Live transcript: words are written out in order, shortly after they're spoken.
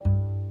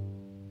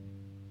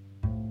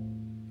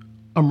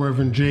I'm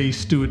Reverend J.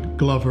 Stuart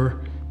Glover,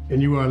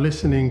 and you are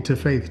listening to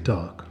Faith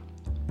Talk.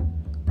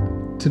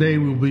 Today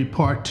will be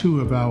part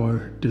 2 of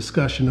our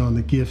discussion on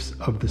the gifts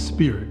of the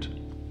Spirit.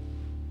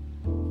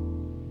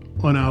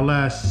 On our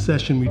last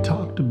session, we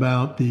talked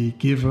about the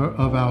giver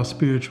of our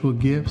spiritual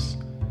gifts.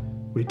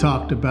 We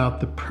talked about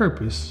the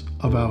purpose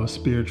of our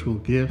spiritual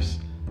gifts.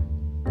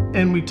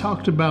 And we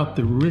talked about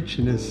the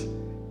richness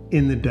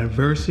in the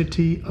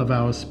diversity of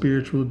our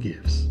spiritual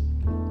gifts.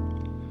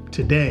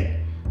 Today,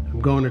 I'm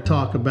going to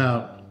talk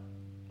about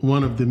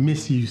one of the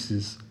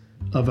misuses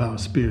of our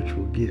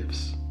spiritual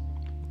gifts.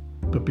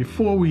 But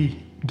before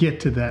we get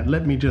to that,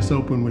 let me just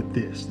open with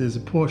this. There's a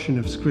portion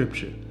of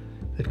scripture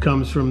that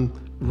comes from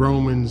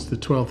Romans, the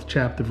 12th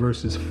chapter,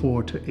 verses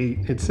 4 to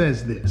 8. It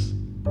says this: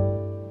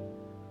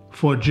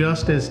 "For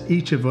just as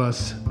each of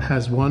us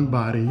has one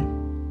body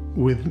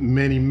with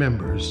many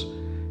members,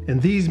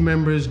 and these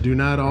members do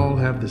not all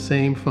have the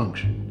same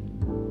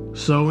function,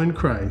 so in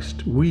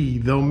Christ we,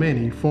 though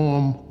many,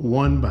 form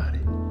one body,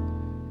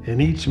 and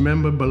each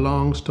member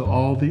belongs to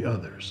all the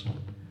others.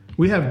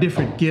 We have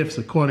different gifts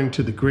according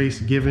to the grace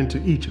given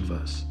to each of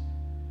us.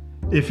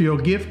 If your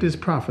gift is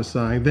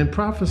prophesying, then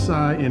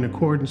prophesy in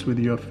accordance with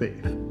your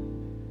faith.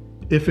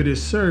 If it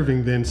is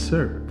serving, then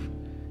serve.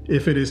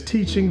 If it is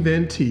teaching,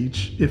 then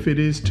teach. If it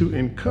is to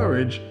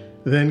encourage,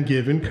 then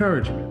give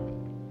encouragement.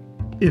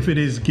 If it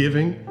is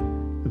giving,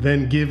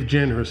 then give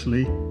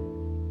generously.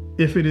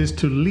 If it is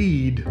to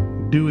lead,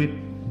 do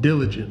it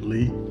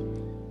diligently.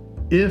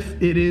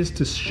 If it is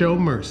to show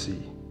mercy,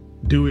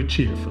 do it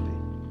cheerfully."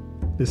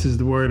 This is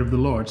the word of the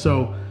Lord.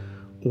 So,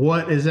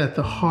 what is at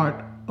the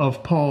heart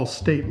of Paul's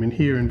statement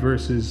here in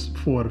verses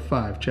 4 to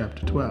 5,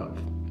 chapter 12?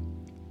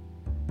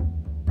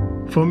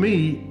 For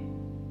me,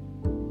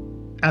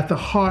 at the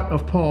heart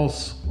of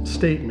Paul's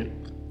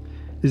statement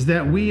is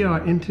that we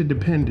are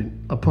interdependent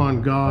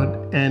upon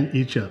God and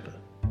each other.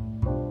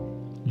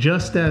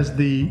 Just as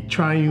the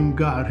triune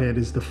Godhead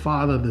is the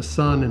Father, the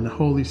Son, and the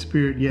Holy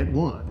Spirit, yet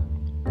one,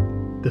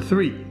 the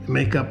three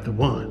make up the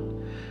one,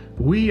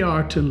 we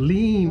are to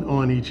lean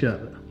on each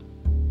other.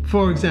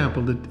 For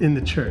example, in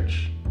the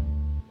church,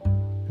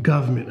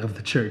 government of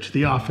the church,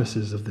 the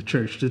officers of the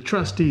church, the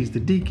trustees, the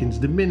deacons,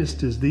 the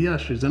ministers, the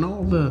ushers, and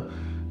all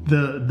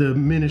the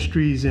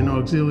ministries and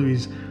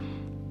auxiliaries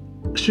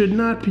should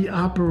not be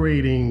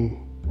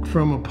operating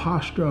from a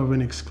posture of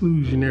an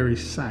exclusionary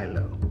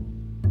silo,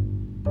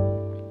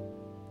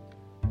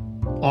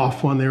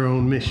 off on their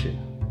own mission.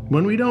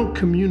 When we don't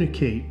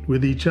communicate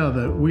with each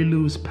other, we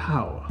lose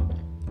power.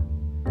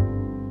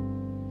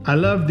 I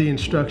love the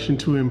instruction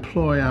to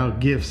employ our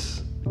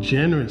gifts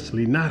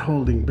generously, not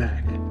holding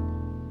back.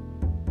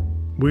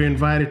 We're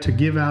invited to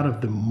give out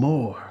of the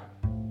more.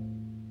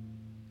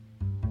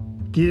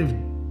 Give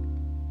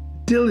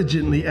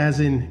diligently, as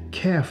in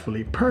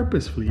carefully,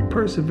 purposefully,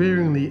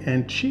 perseveringly,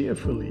 and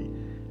cheerfully,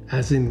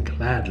 as in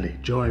gladly,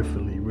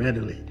 joyfully,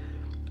 readily,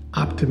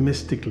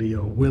 optimistically,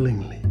 or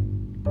willingly.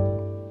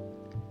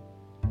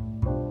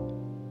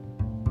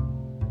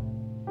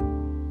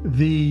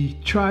 The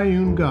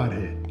triune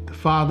Godhead, the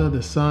Father,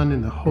 the Son,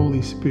 and the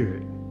Holy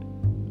Spirit,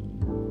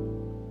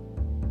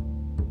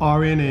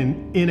 are in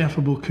an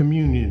ineffable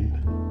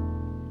communion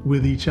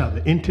with each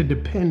other,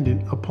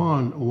 interdependent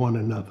upon one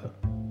another.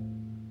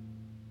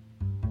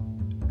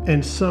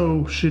 And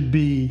so should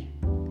be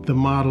the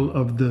model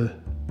of the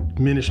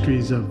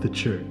ministries of the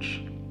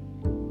church.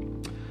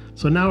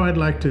 So now I'd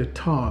like to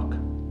talk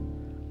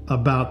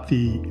about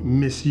the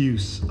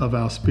misuse of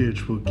our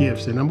spiritual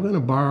gifts. And I'm going to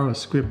borrow a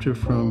scripture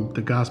from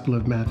the Gospel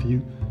of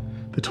Matthew,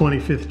 the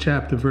 25th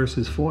chapter,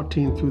 verses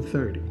 14 through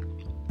 30.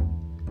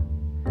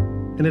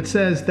 And it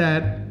says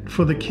that,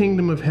 "For the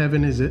kingdom of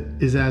heaven is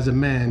as a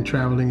man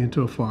traveling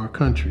into a far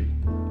country,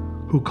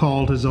 who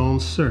called his own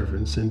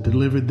servants and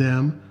delivered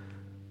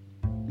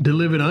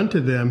unto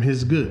them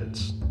his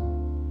goods."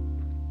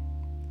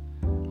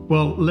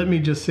 Well, let me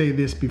just say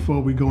this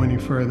before we go any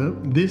further.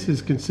 This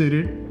is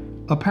considered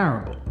a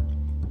parable.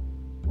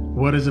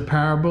 What is a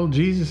parable?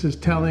 Jesus is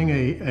telling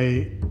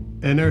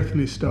an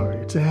earthly story.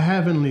 It's a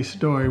heavenly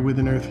story with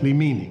an earthly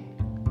meaning.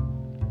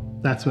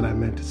 That's what I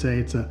meant to say.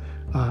 It's a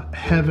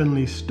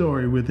heavenly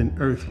story with an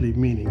earthly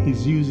meaning.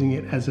 He's using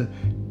it as a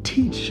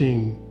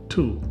teaching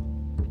tool.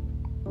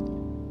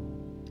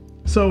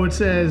 So it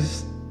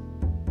says,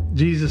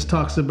 Jesus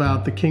talks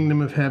about the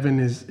kingdom of heaven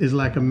is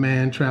like a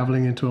man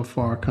traveling into a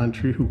far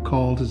country, who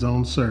called his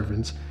own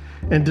servants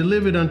and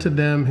delivered unto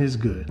them his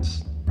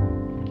goods.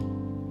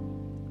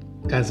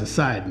 As a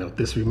side note,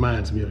 this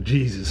reminds me of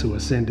Jesus, who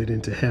ascended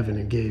into heaven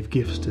and gave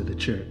gifts to the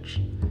church.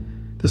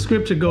 The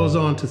scripture goes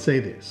on to say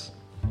this: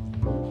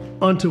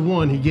 "Unto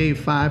one he gave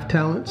 5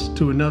 talents,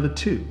 to another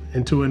 2,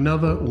 and to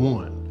another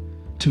 1,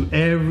 to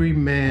every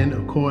man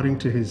according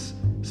to his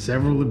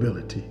several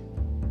ability.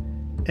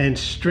 And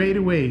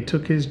straightway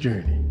took his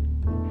journey."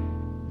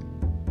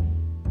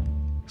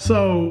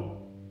 So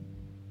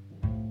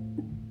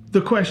the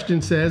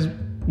question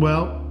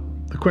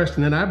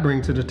that I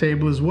bring to the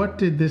table is, what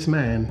did this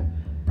man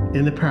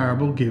in the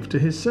parable give to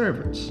his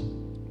servants?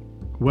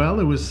 Well,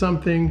 it was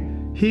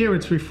something, here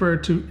it's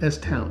referred to as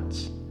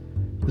talents.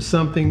 was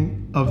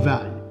something of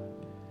value.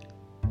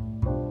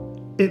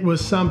 It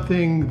was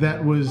something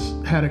that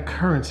had a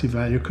currency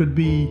value. It could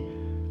be,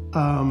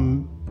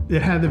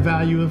 it had the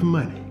value of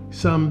money.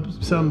 Some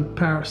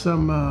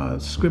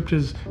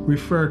scriptures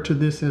refer to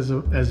this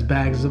as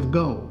bags of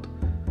gold.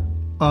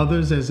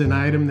 Others as an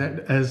item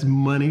as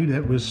money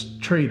that was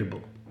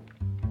tradable.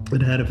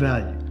 It had a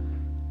value.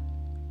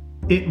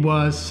 It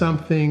was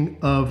something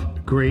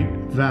of great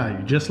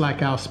value, just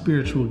like our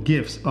spiritual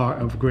gifts are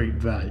of great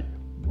value.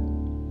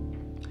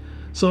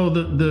 So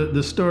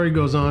the story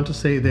goes on to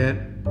say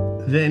that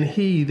then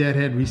he that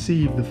had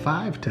received the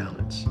 5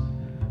 talents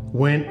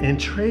went and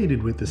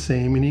traded with the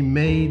same, and he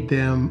made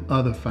them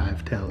other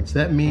 5 talents.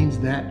 That means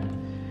that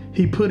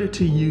he put it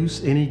to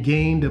use and he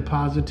gained a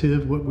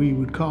positive, what we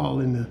would call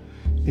in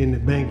the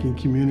banking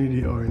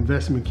community or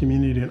investment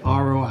community, an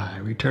ROI,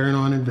 return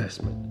on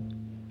investment.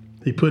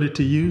 He put it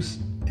to use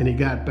and he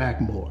got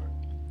back more.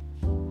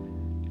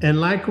 And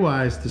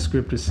likewise, the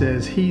scripture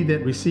says, he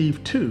that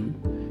received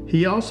 2,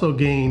 he also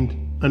gained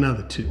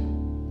another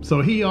 2.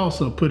 So he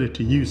also put it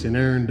to use and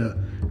earned a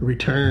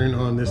return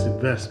on this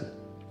investment.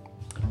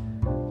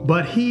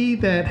 But he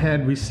that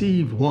had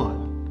received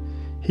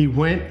 1, he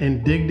went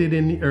and digged it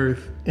in the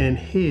earth and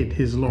hid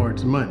his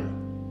Lord's money.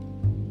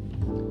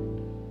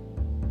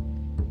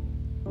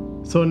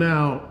 So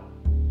now,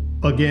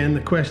 again,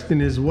 the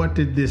question is, what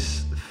did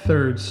this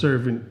third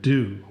servant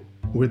do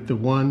with the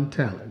 1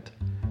 talent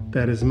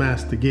that his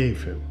master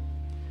gave him?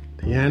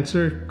 The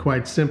answer,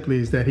 quite simply,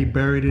 is that he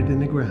buried it in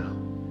the ground.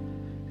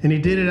 And he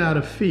did it out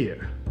of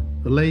fear,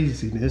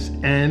 laziness,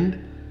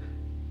 and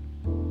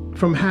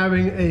from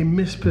having a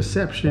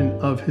misperception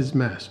of his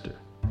master.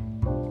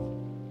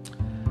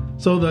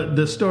 So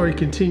the story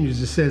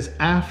continues. It says,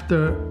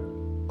 after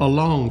a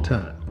long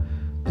time,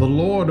 the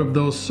Lord of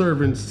those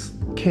servants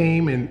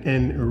came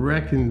and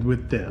reckoned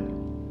with them.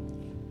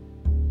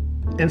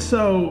 And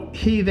so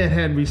he that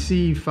had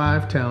received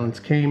 5 talents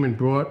came and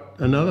brought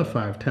another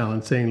 5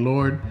 talents, saying,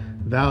 Lord,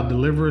 thou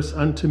deliverest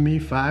unto me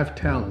 5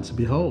 talents.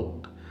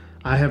 Behold,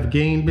 I have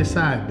gained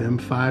beside them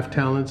 5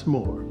 talents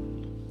more.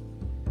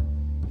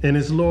 And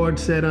his Lord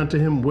said unto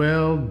him,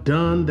 Well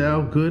done,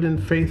 thou good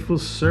and faithful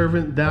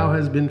servant. Thou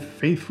hast been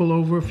faithful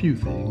over a few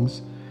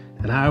things,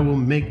 and I will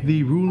make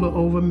thee ruler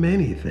over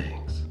many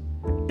things.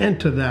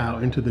 Enter thou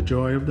into the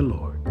joy of the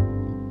Lord.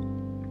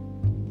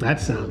 That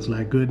sounds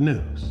like good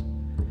news.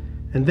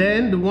 And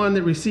then the one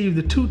that received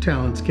the 2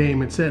 talents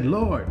came and said,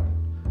 Lord,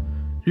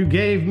 you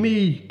gave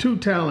me 2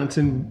 talents,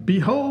 and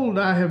behold,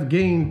 I have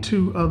gained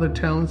 2 other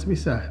talents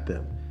beside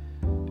them.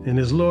 And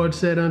his Lord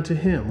said unto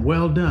him,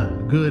 Well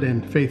done, good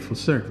and faithful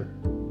servant.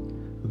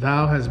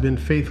 Thou hast been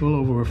faithful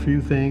over a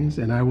few things,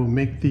 and I will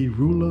make thee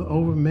ruler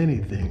over many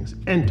things.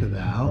 Enter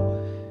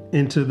thou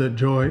into the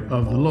joy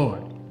of the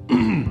Lord.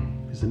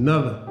 Here's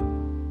another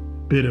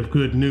bit of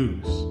good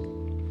news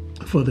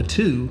for the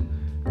 2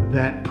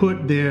 that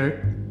put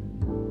their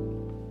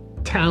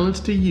talents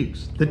to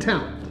use, the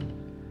talent.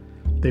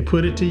 They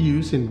put it to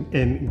use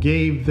and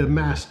gave the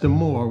master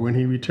more when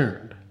he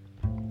returned.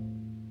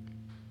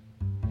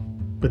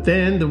 But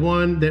then the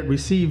one that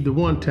received the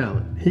 1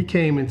 talent, he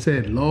came and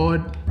said,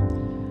 Lord,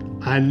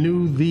 I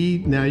knew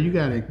thee. Now you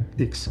got to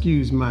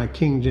excuse my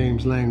King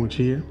James language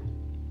here.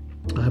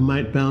 I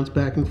might bounce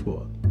back and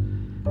forth.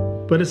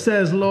 But it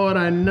says, Lord,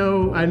 I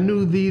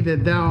knew thee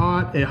that thou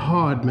art a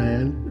hard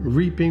man,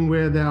 reaping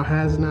where thou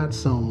hast not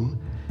sown,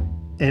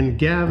 and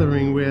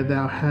gathering where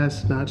thou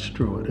hast not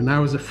strawed. And I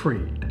was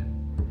afraid,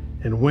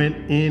 and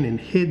went in and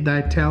hid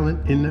thy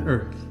talent in the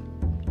earth.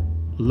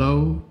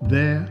 Lo,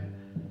 there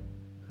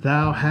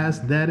thou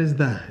hast that is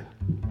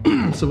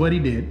thine. So what he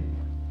did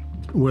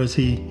was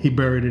he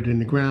buried it in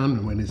the ground,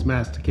 and when his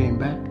master came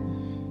back,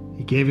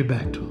 he gave it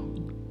back to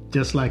him,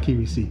 just like he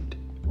received it.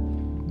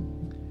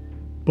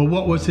 But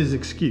what was his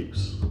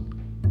excuse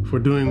for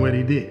doing what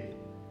he did?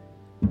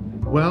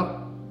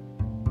 Well,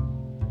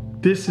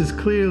 this is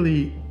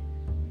clearly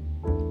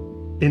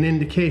an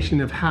indication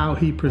of how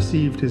he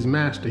perceived his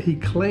master. He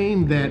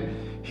claimed that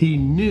he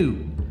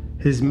knew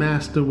his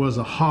master was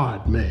a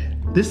hard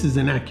man. This is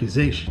an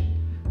accusation.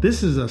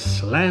 This is a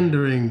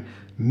slandering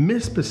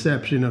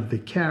misperception of the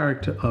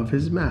character of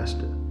his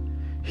master.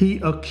 He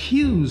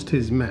accused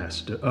his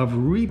master of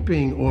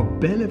reaping or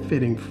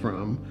benefiting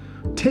from,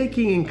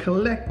 taking and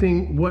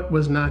collecting what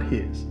was not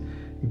his,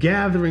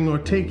 gathering or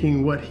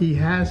taking what he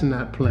has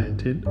not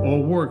planted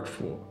or worked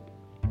for.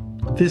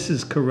 This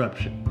is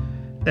corruption,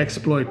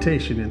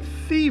 exploitation, and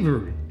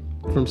thievery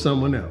from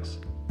someone else.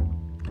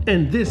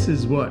 And this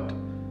is what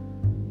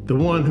the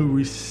one who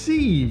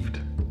received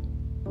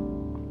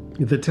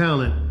the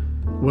talent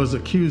was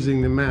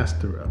accusing the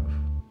master of.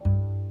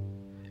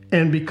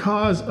 And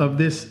because of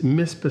this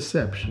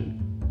misperception,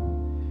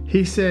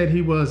 he said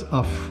he was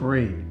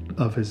afraid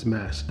of his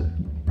master.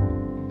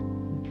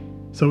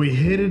 So he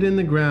hid it in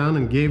the ground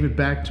and gave it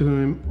back to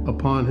him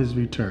upon his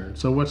return.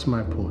 So what's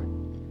my point?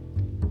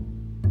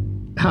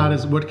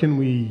 What can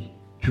we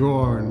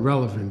draw in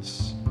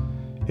relevance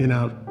in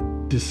our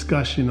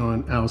discussion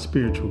on our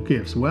spiritual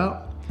gifts?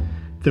 Well,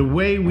 the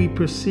way we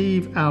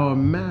perceive our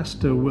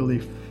master will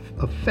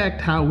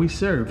affect how we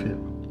serve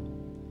him.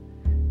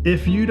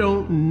 If you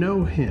don't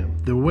know him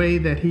the way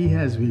that he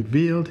has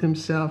revealed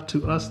himself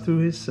to us through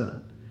his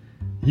Son,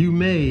 you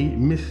may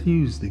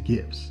misuse the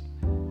gifts.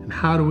 And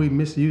how do we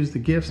misuse the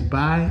gifts?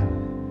 By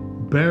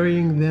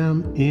burying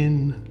them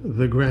in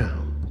the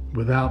ground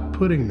without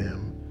putting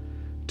them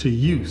to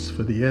use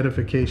for the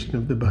edification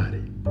of the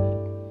body.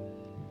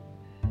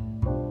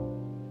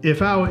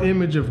 If our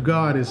image of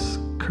God is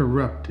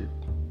corrupted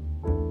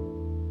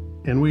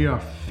and we are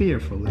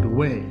fearful in a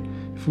way,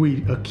 if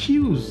we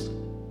accuse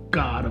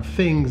God of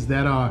things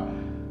that are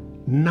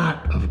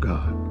not of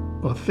God,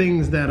 or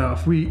things that are,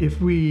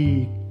 if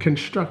we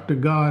construct a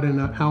God in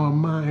our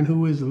mind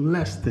who is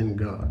less than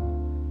God,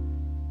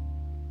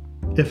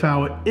 if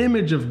our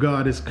image of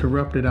God is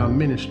corrupted, our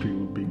ministry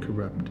will be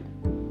corrupted.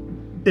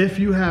 If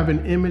you have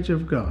an image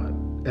of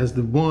God as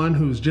the one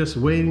who's just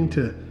waiting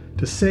to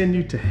send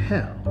you to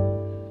hell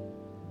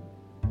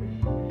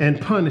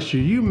and punish you,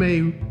 you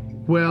may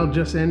well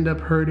just end up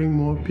hurting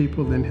more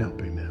people than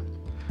helping them.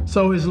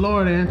 So his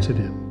Lord answered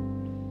him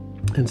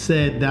and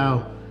said,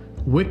 "Thou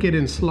wicked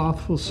and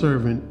slothful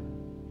servant."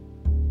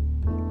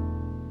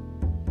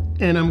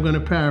 And I'm going to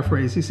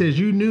paraphrase. He says,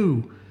 you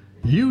knew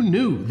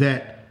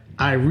that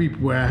I reap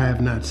where I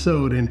have not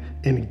sowed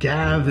and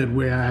gathered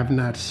where I have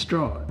not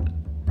strawed.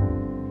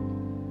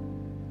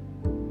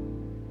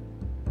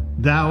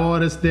 Thou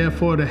oughtest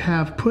therefore to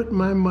have put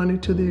my money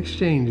to the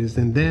exchanges,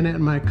 and then at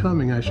my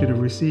coming I should have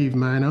received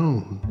mine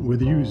own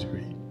with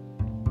usury.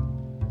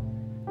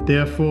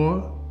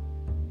 Therefore,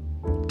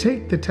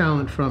 take the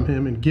talent from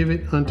him and give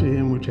it unto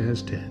him which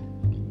has 10.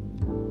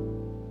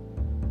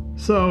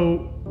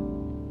 So,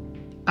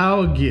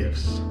 our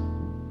gifts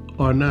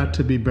are not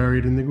to be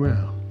buried in the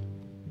ground.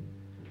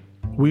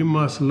 We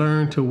must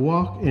learn to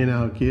walk in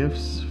our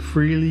gifts,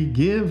 freely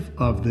give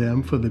of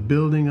them for the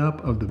building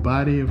up of the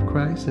body of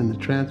Christ and the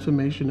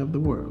transformation of the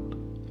world.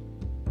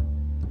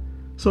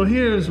 So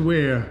here's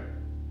where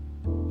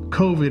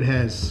COVID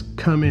has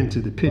come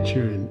into the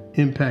picture and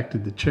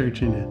impacted the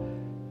church in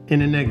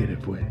a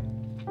negative way.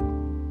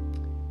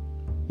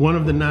 One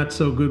of the not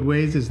so good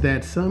ways is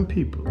that some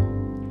people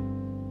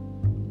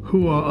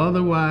who are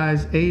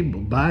otherwise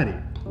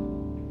able-bodied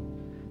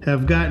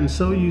have gotten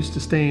so used to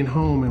staying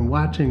home and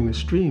watching the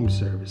stream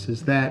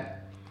services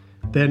that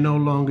they're no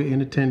longer in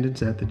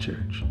attendance at the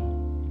church.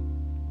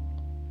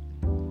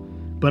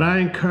 But I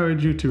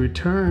encourage you to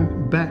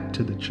return back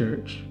to the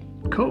church.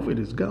 COVID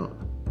is gone.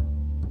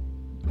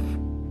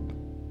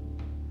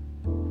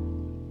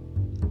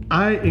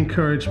 I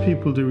encourage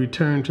people to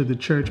return to the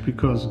church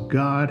because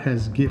God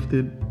has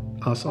gifted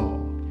us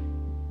all.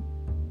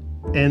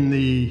 And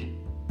the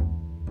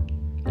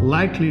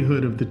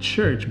likelihood of the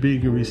church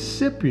being a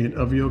recipient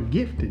of your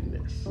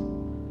giftedness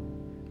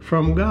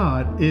from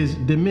God is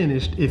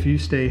diminished if you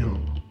stay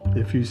home.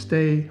 If you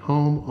stay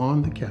home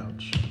on the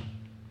couch,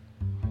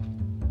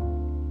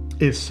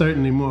 it's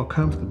certainly more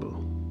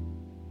comfortable.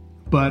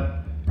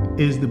 But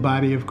is the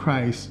body of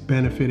Christ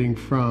benefiting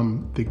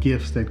from the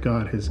gifts that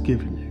God has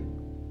given you?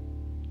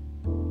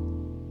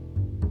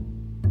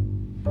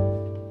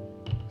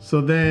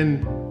 So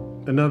then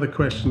another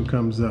question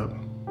comes up.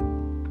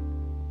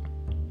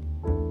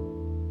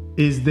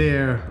 Is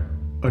there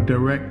a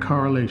direct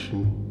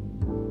correlation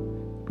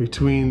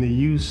between the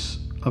use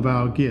of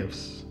our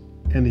gifts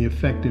and the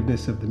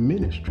effectiveness of the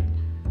ministry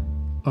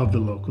of the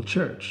local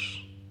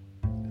church?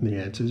 And the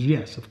answer is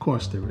yes, of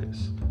course there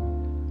is.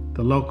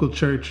 The local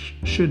church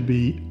should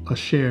be a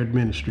shared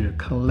ministry, a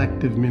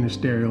collective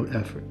ministerial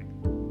effort.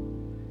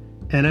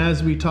 And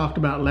as we talked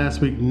about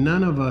last week,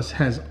 none of us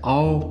has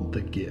all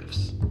the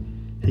gifts.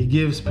 He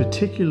gives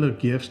particular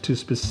gifts to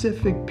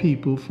specific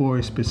people for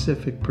a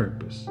specific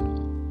purpose.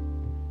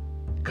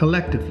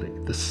 Collectively,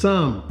 the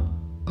sum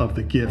of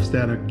the gifts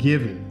that are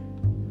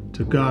given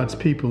to God's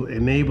people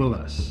enable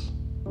us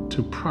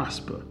to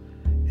prosper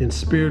in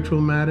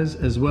spiritual matters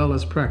as well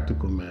as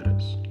practical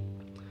matters.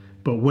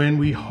 But when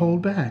we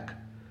hold back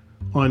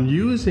on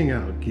using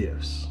our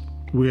gifts,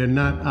 we are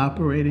not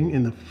operating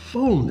in the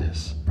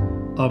fullness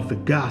of the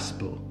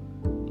gospel,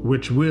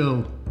 which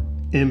will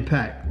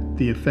impact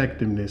the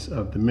effectiveness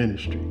of the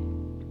ministry.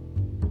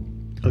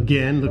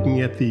 Again,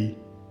 looking at the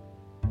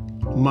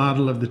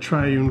model of the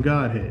triune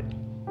Godhead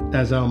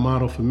as our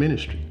model for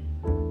ministry.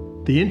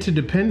 The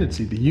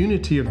interdependency, the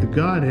unity of the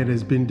Godhead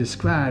has been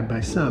described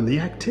by some, the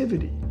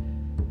activity,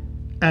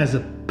 as a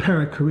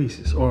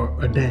perichoresis or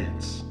a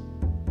dance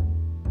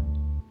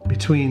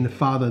between the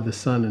Father, the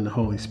Son, and the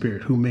Holy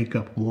Spirit, who make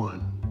up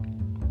one.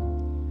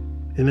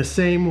 In the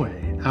same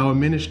way, our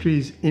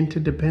ministry's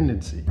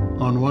interdependency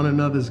on one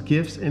another's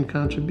gifts and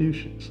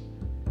contributions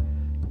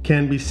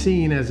can be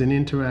seen as an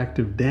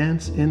interactive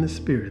dance in the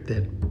Spirit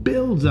that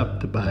builds up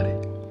the body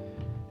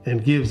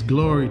and gives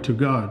glory to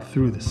God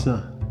through the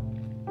Son.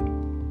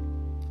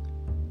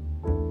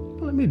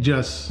 Let me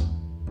just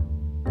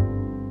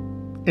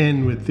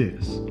end with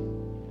this.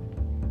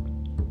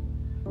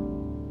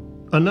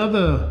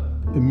 Another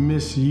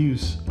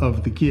misuse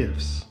of the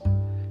gifts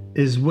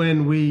is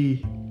when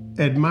we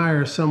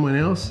admire someone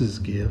else's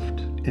gift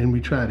and we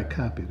try to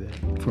copy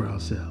that for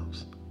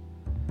ourselves.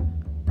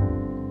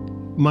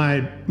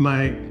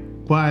 My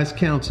wise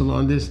counsel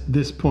on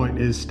this point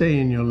is stay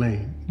in your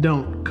lane.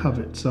 Don't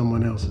covet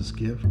someone else's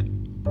gift.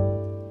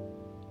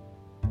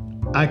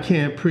 I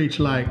can't preach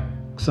like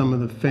some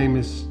of the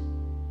famous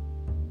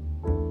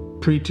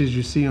preachers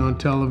you see on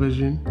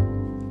television,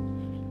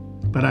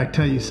 but I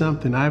tell you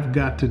something, I've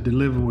got to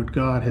deliver what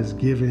God has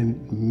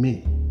given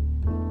me.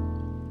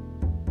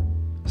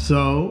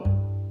 So,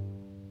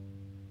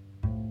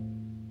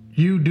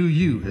 you do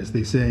you, as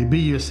they say, be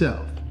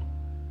yourself.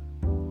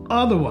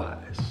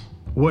 Otherwise,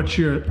 what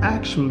you're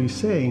actually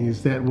saying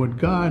is that what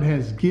God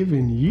has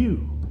given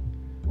you,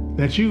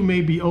 that you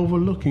may be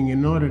overlooking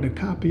in order to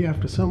copy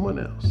after someone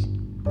else.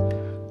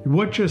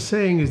 What you're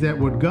saying is that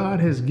what God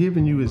has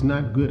given you is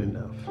not good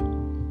enough.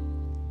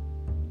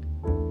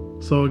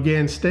 So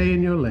again, stay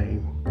in your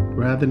lane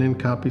rather than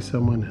copy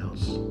someone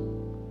else.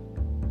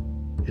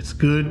 It's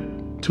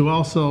good to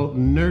also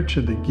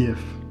nurture the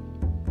gift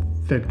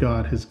that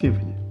God has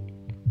given you.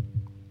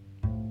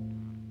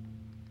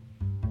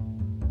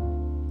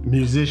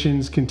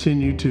 Musicians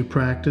continue to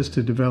practice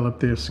to develop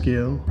their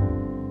skill.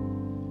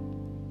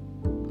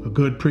 A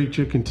good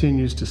preacher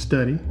continues to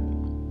study.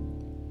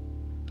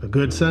 A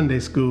good Sunday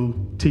school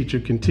teacher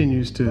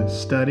continues to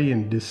study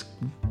and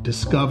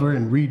discover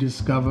and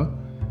rediscover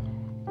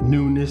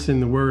newness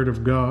in the Word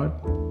of God.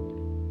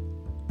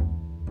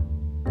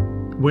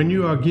 When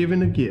you are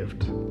given a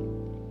gift,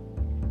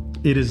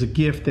 it is a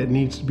gift that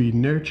needs to be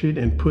nurtured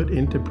and put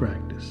into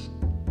practice.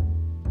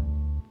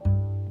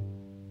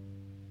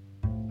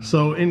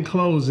 So in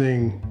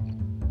closing,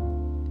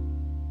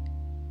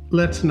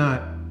 let's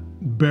not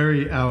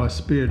bury our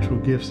spiritual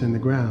gifts in the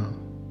ground,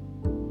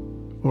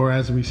 or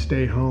as we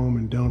stay home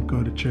and don't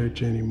go to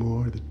church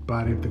anymore, the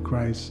body of the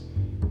Christ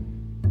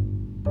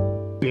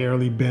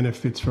barely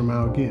benefits from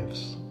our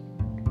gifts.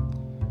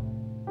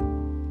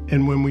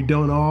 And when we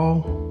don't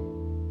all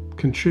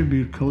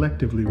contribute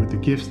collectively with the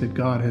gifts that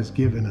God has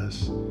given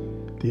us,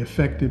 the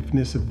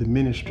effectiveness of the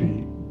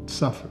ministry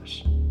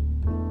suffers.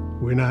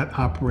 We're not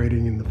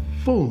operating in the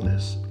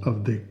fullness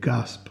of the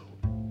gospel.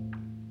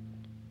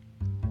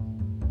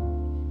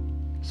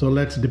 So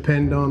let's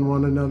depend on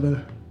one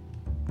another,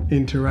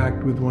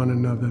 interact with one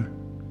another,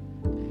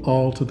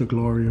 all to the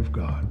glory of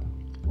God.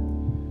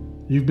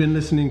 You've been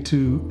listening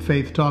to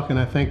Faith Talk, and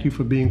I thank you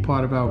for being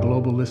part of our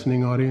global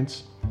listening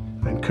audience.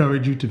 I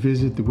encourage you to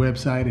visit the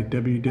website at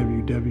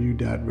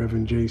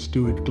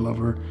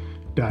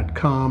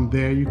www.reverendjstuartglover.com.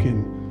 There you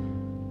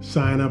can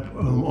sign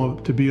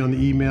up to be on the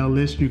email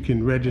list. You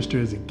can register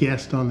as a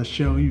guest on the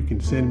show. You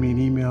can send me an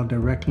email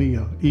directly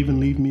or even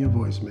leave me a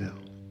voicemail.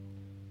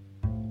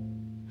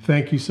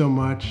 Thank you so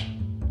much.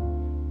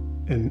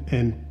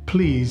 And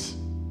please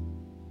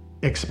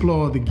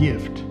explore the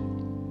gift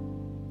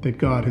that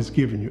God has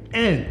given you.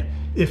 And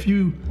if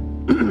you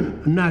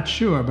are not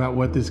sure about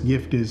what this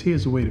gift is,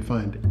 here's a way to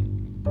find it.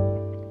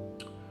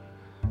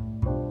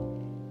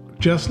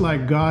 Just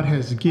like God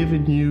has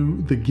given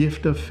you the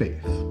gift of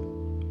faith,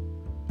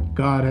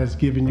 God has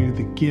given you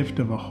the gift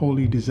of a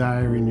holy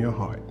desire in your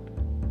heart.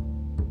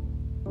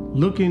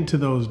 Look into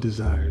those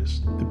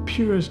desires, the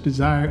purest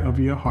desire of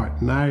your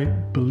heart, and I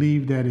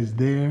believe that is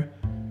there.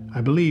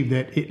 I believe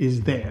that it is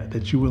there,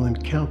 that you will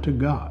encounter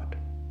God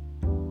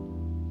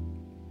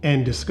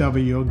and discover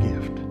your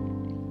gift.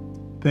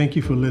 Thank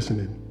you for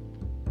listening.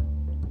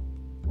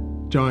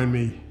 Join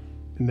me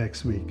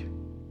next week.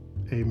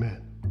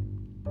 Amen.